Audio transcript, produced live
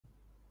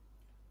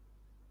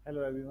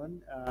Hello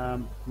everyone.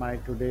 My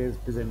today's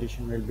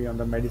presentation will be on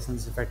the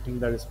medicines affecting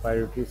the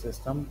respiratory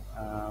system.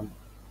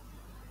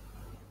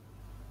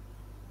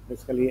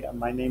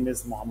 My name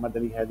is Muhammad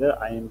Ali Haider.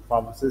 I am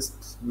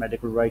pharmacist,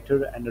 medical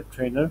writer, and a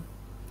trainer.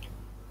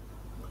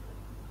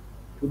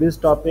 Today's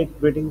topic,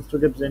 greetings.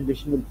 Today's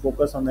presentation will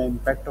focus on the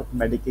impact of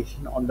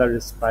medication on the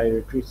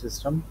respiratory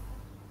system.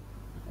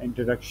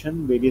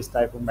 Introduction: various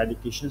types of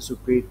medications to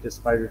treat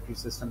respiratory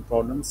system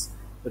problems.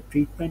 The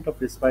treatment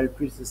of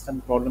respiratory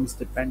system problems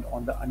depend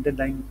on the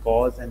underlying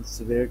cause and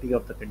severity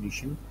of the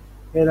condition.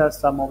 Here are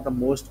some of the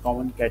most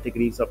common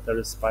categories of the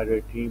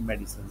respiratory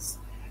medicines.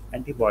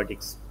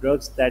 Antibiotics: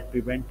 drugs that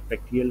prevent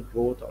bacterial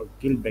growth or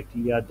kill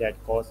bacteria that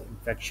cause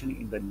infection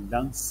in the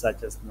lungs,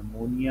 such as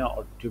pneumonia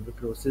or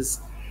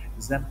tuberculosis.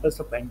 Examples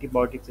of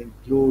antibiotics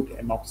include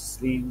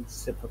amoxicillin,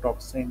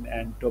 cefotaxime,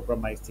 and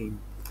topramycin.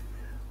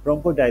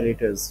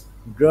 Bronchodilators: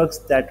 drugs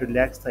that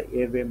relax the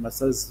airway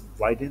muscles,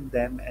 widen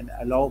them, and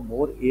allow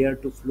more air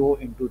to flow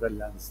into the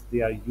lungs.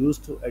 They are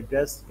used to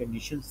address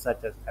conditions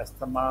such as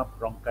asthma,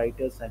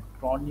 bronchitis, and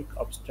chronic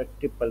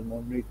obstructive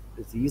pulmonary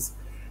disease,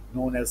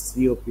 known as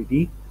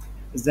COPD.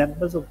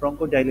 Examples of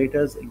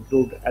bronchodilators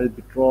include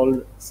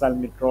albuterol,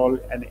 salmeterol,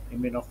 and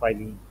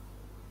aminophylline.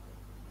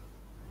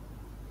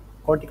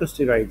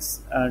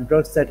 Corticosteroids,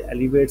 drugs that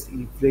alleviate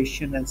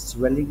inflammation and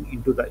swelling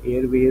into the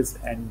airways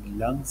and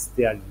lungs.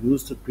 They are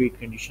used to treat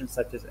conditions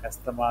such as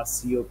asthma,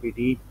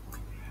 COPD,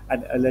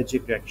 and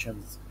allergic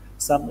reactions.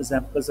 Some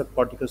examples of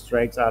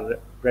corticosteroids are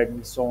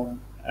prednisone,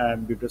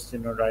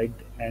 budesonide,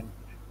 and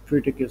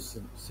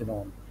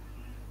triticosinone.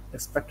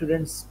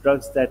 Expectorants,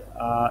 drugs that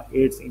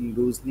aids in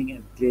loosening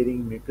and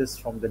clearing mucus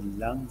from the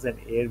lungs and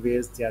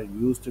airways. They are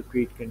used to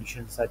treat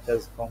conditions such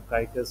as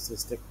bronchitis,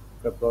 cystic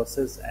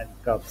fibrosis, and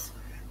coughs.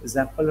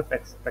 Example of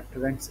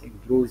expectorants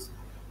includes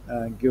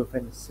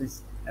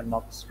guaifenesin,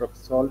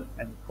 amoxicillin,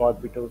 and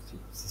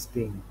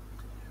corticosteroids.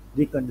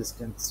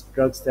 Decongestants,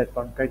 drugs that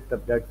contract the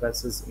blood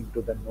vessels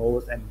into the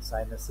nose and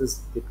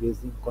sinuses,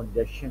 decreasing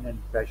congestion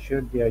and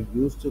pressure. They are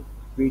used to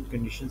treat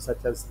conditions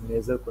such as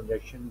nasal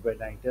congestion,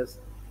 rhinitis,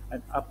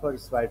 and upper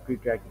respiratory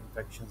tract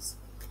infections.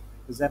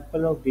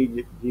 Examples of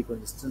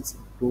decongestants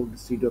include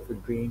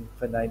pseudoephedrine,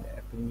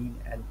 phenylephrine,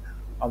 and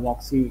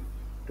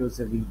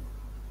amoxicillin.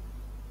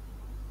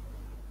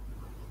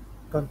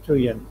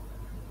 Conclusion: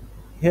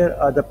 here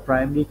are the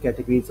primary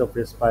categories of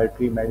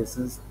respiratory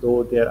medicines,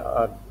 though there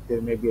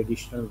may be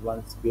additional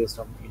ones based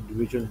on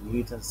individual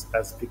needs and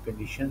specific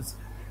conditions.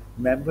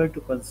 Remember to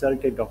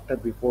consult a doctor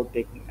before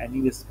taking any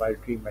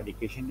respiratory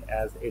medication,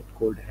 as it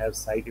could have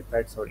side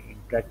effects or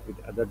interact with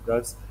other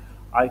drugs.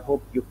 I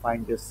hope you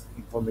find this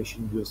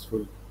information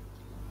useful.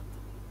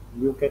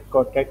 You can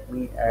contact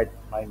me at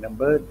my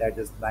number, that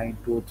is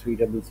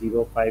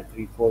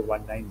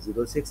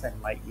 923005341906,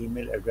 and my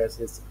email address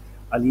is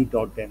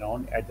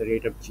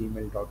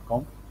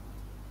ali.denon@gmail.com.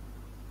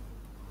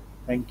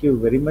 Thank you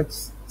very much.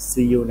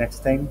 See you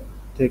next time.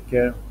 Take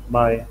care.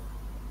 Bye.